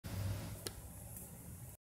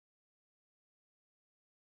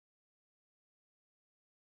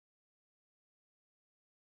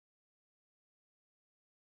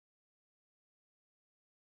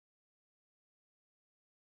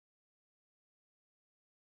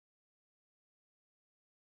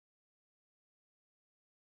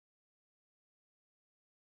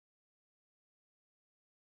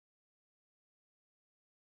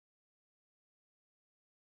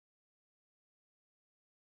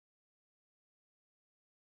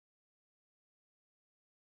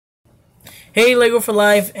Hey, Lego for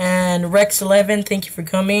Life and Rex11, thank you for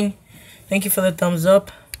coming. Thank you for the thumbs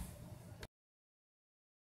up.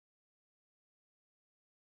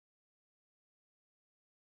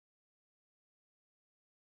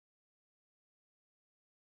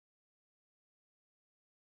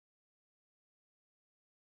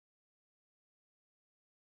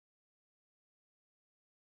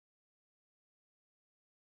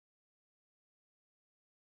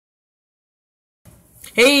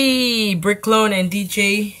 Hey, Brick Clone and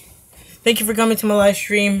DJ, thank you for coming to my live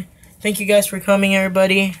stream. Thank you guys for coming,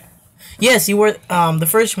 everybody. Yes, you were the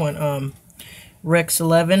first one,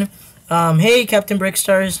 Rex11. Hey, Captain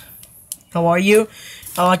Brickstars, how are you?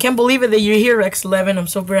 I can't believe it that you're here, Rex11. I'm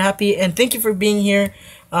super happy, and thank you for being here,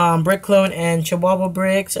 Brick Clone and Chihuahua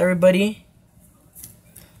Bricks, everybody.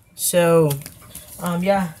 So,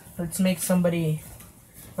 yeah, let's make somebody.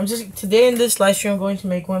 Today in this live stream, I'm going to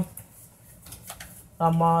make one.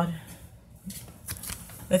 A mod.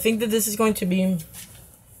 I think that this is going to be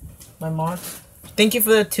my mod. Thank you for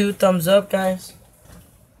the 2 thumbs up, guys.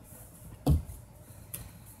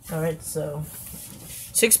 Alright, so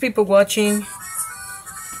 6 people watching.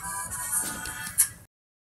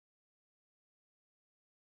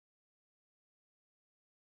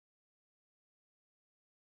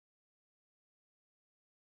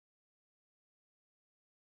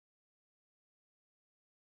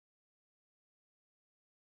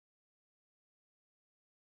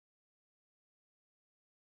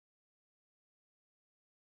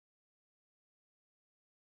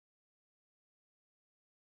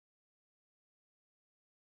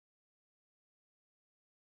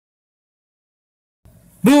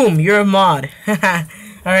 Boom, you're a mod.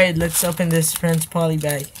 Alright, let's open this friend's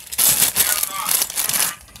Polybag.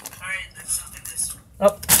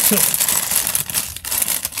 Oh.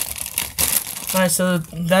 Alright, so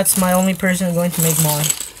that's my only person I'm going to make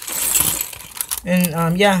mod.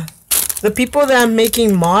 And yeah. The people that I'm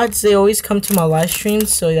making mods, they always come to my live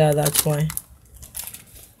streams, so yeah, that's why.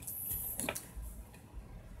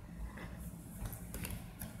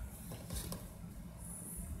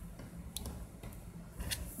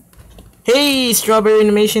 Hey, Strawberry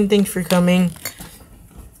Animation, thanks for coming.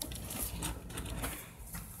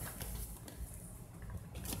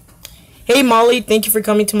 Hey, Molly, thank you for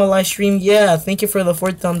coming to my live stream. Yeah, thank you for the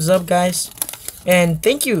 4 thumbs up, guys. And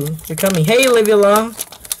thank you for coming. Hey, Olivia Law,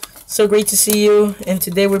 so great to see you. And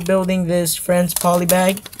today we're building this Friends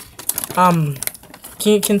Polybag.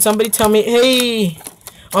 Can somebody tell me? Hey,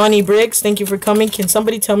 Ani Bricks, thank you for coming. Can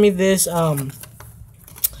somebody tell me this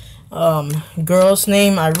girl's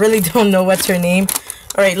name? I really don't know what's her name.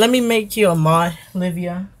 Alright, let me make you a mod,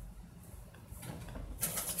 Olivia.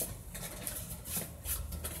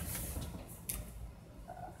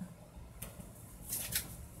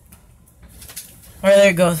 Alright,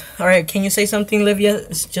 there it goes. Alright, can you say something, Olivia?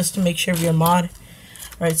 It's just to make sure you're a mod.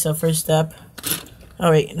 Alright, so first step.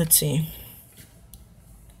 Alright, let's see.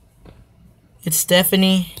 It's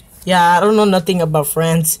Stephanie. Yeah, I don't know nothing about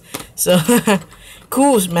Friends. So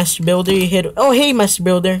cool, Master Builder, you hit. Oh, hey, Master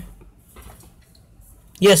Builder.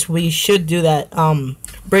 Yes, we should do that.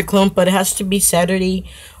 Brick Clone, but it has to be Saturday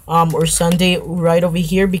or Sunday right over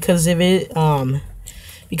here, because if it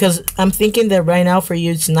because I'm thinking that right now for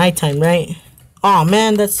you it's nighttime, right? Oh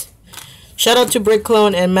man, that's shout out to Brick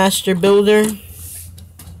Clone and Master Builder.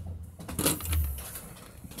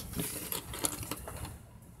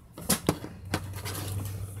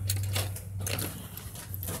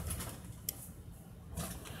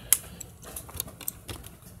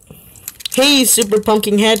 Hey, Super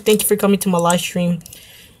Pumpkin Head, thank you for coming to my live stream.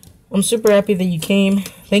 I'm super happy that you came.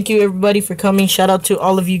 Thank you everybody for coming. Shout out to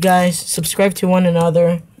all of you guys. Subscribe to one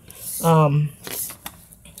another. And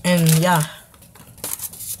yeah.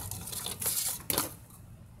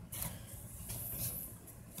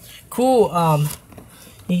 Cool. I'm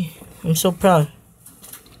so proud.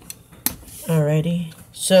 Alrighty.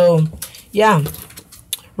 So, yeah.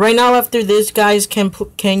 Right now, after this, guys,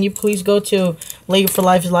 can you please go to Lego for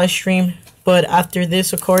Life's live stream? But after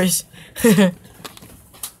this, of course.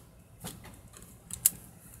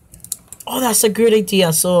 Oh, that's a good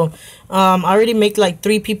idea. So, I already make like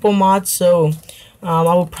 3 people mods. So, I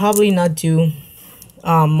will probably not do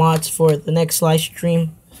mods for the next live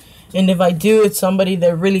stream. And if I do, it's somebody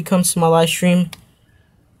that really comes to my live stream.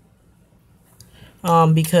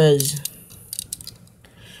 Because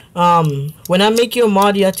when I make you a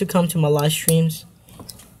mod, you have to come to my live streams,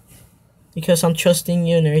 because I'm trusting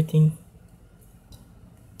you and everything.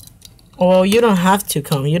 Oh, well, you don't have to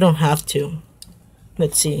come. You don't have to.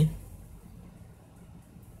 Let's see.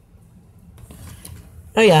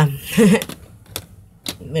 Oh yeah.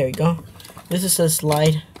 There we go. This is a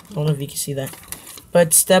slide. I don't know if you can see that.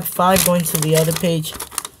 But step 5, going to the other page.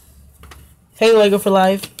 Hey, Lego for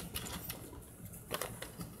Life.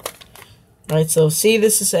 Alright, so see,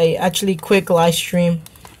 this is a actually quick live stream.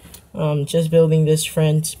 Just building this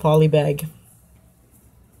friend's polybag.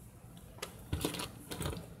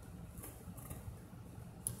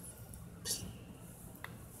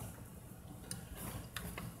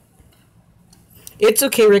 It's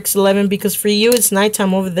okay, Rex11, because for you it's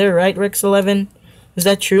nighttime over there, right, Rex11? Is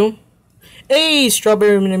that true? Hey,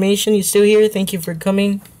 Strawberry Animation, you still here? Thank you for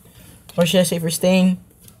coming. Or should I say for staying?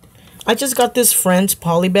 I just got this friend's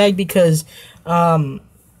polybag because I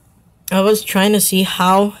was trying to see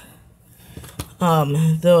how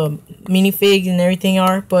the minifigs and everything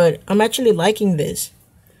are, but I'm actually liking this.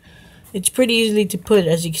 It's pretty easily to put.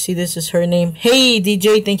 As you can see, this is her name. Hey,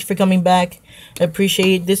 DJ, thank you for coming back. I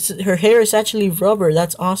appreciate this. Her hair is actually rubber.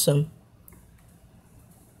 That's awesome.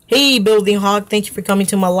 Hey, Building Hawk, thank you for coming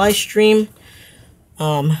to my live stream.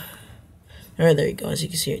 Alright, there you go. As you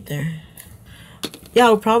can see right there. Yeah,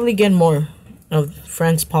 I'll probably get more of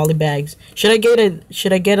friends polybags. Should I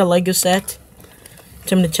get a Lego set?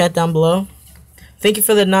 Tell me in the chat down below. Thank you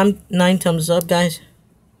for the 9 thumbs up, guys.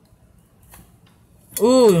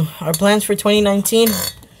 Ooh, our plans for 2019.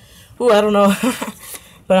 Ooh, I don't know,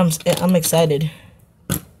 but I'm excited.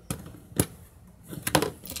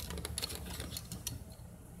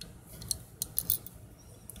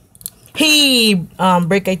 Hey,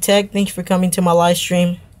 Break I Tech, thank you for coming to my live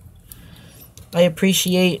stream. I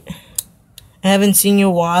appreciate. I haven't seen you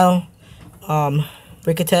in a while.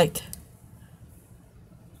 Break a Tech.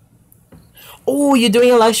 Oh, you're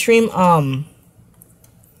doing a live stream.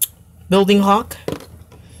 Building Hawk.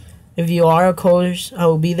 If you are, of course, I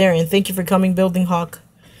will be there. And thank you for coming, Building Hawk.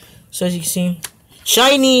 So as you can see,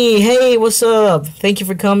 Shiny. Hey, what's up? Thank you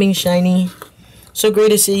for coming, Shiny. So great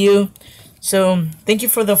to see you. So thank you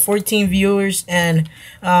for the 14 viewers and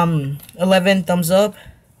 11 thumbs up.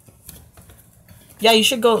 Yeah, you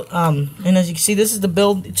should go. And as you can see, this is the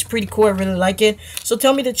build. It's pretty cool. I really like it. So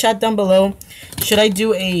tell me to chat down below. Should I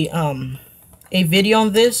do a video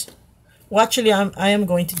on this? Well, actually, I am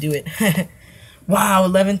going to do it. Wow,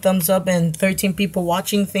 11 thumbs up and 13 people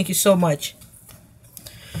watching. Thank you so much.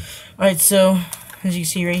 Alright, so as you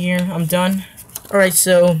see right here, I'm done. Alright,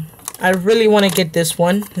 so I really want to get this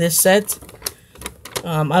set.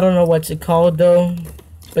 I don't know what's it called though,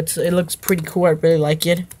 but it looks pretty cool. I really like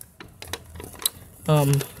it.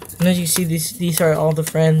 And as you see, these are all the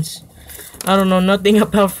friends. I don't know nothing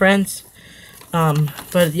about friends.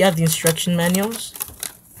 But yeah, the instruction manuals.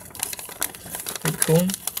 Pretty cool.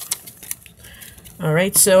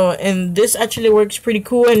 Alright, so, and this actually works pretty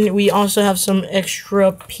cool, and we also have some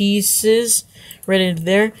extra pieces right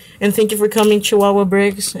there. And thank you for coming, Chihuahua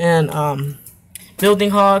Briggs, and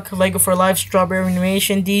Building Hawk, Lego for Life, Strawberry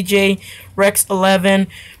Animation, DJ, Rex11,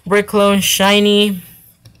 Bricklone, Shiny,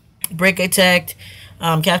 Brick Attack,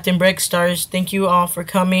 Captain Brick Stars. Thank you all for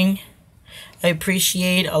coming. I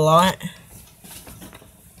appreciate a lot.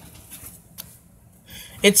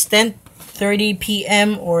 It's 10:30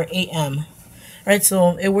 p.m. or a.m. Alright,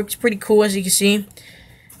 so it works pretty cool, as you can see.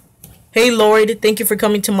 Hey Lord, thank you for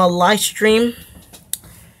coming to my live stream.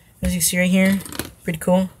 As you can see right here, pretty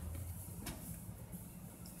cool.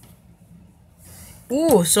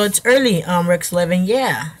 Ooh, so it's early, Rex11,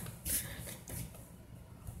 yeah.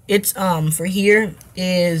 It's for here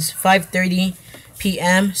is 5:30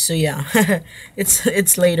 p.m. So yeah,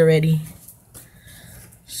 it's late already.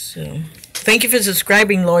 So thank you for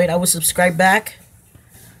subscribing, Lloyd. I will subscribe back.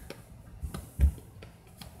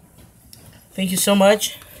 Thank you so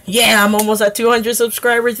much. Yeah, I'm almost at 200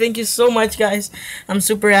 subscribers. Thank you so much, guys. I'm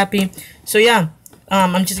super happy. So yeah,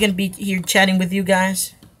 I'm just gonna be here chatting with you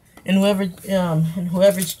guys, and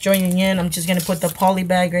whoever's joining in, I'm just gonna put the poly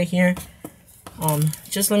bag right here.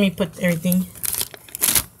 Just let me put everything.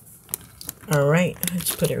 All right,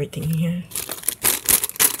 let's put everything in here.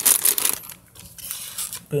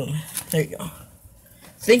 Boom. There you go.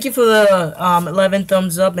 Thank you for the 11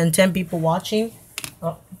 thumbs up and 10 people watching.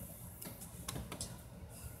 Oh.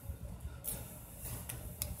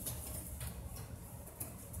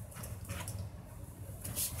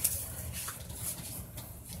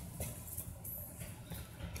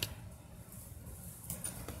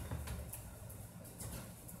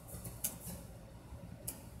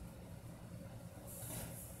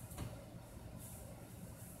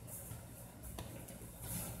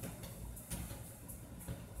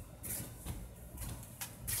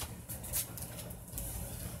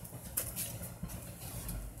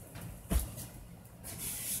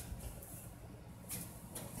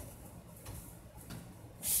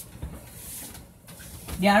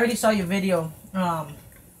 Yeah, I already saw your video.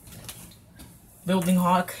 Building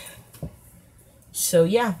Hawk. So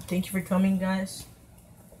yeah, thank you for coming, guys.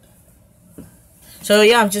 So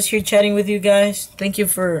yeah, I'm just here chatting with you guys. Thank you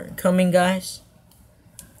for coming, guys.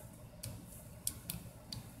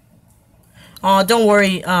 Don't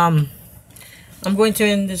worry. I'm going to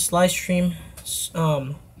end this live stream.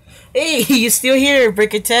 Hey, you still here,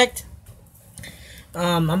 Brickitect?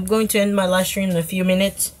 I'm going to end my live stream in a few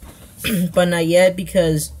minutes, but not yet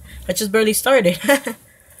because I just barely started.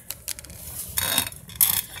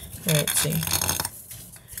 Alright, see.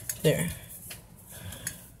 There.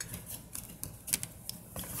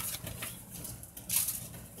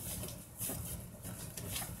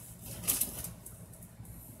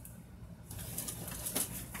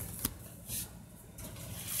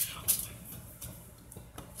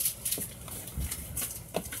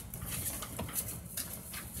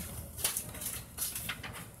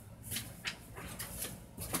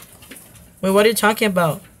 Wait, what are you talking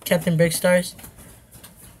about, Captain Brickstars?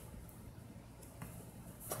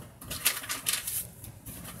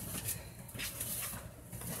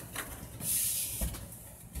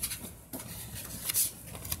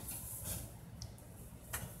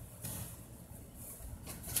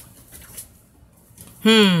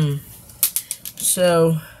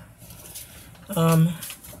 So, I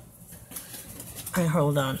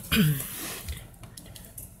hold on.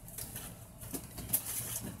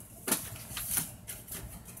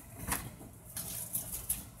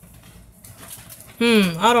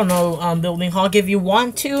 I don't know, Building Hawk. If you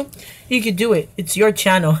want to, you could do it. It's your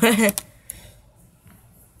channel.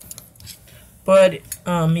 But,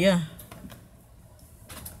 yeah.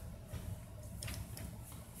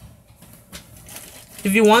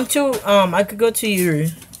 If you want to, I could go to your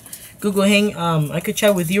Google Hang. I could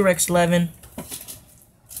chat with you, Rex11.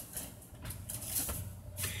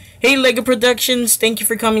 Hey, Lego Productions. Thank you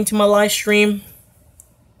for coming to my live stream.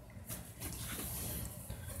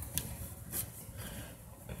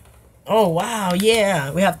 Oh wow,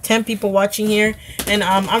 yeah, we have 10 people watching here, and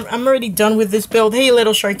I'm already done with this build. Hey,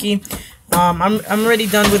 little Sharky, I'm already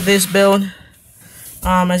done with this build.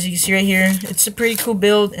 As you can see right here, it's a pretty cool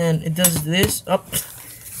build, and it does this.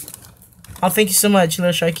 Oh, thank you so much,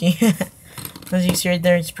 little Sharky. As you can see right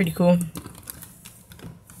there, it's pretty cool.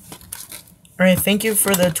 Alright, thank you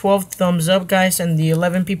for the 12 thumbs up, guys, and the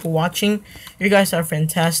 11 people watching. You guys are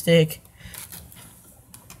fantastic.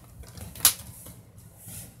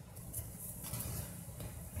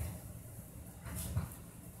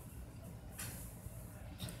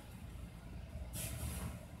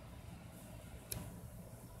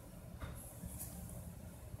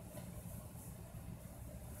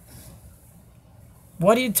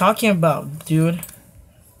 What are you talking about, dude?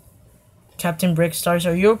 Captain Brickstars,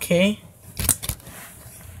 are you okay?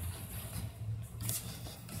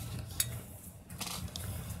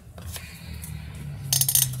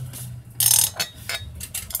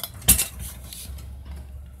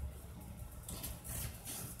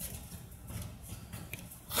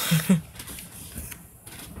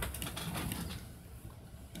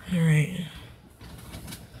 Alright.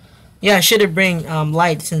 Yeah, I should have bring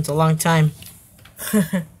light since a long time.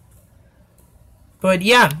 But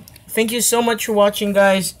yeah, thank you so much for watching,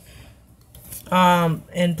 guys.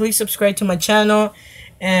 And please subscribe to my channel,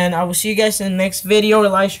 and I will see you guys in the next video or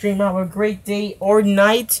live stream. Have a great day or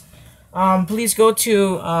night. Please go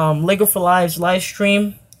to Lego for Live's live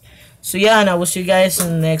stream. So yeah, and I will see you guys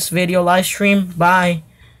in the next video live stream. Bye.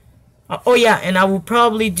 Oh yeah, and I will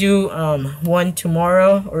probably do one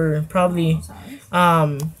tomorrow, or probably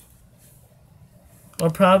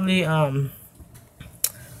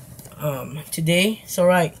today. So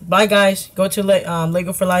right, bye guys. Go to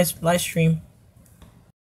Lego for Live stream.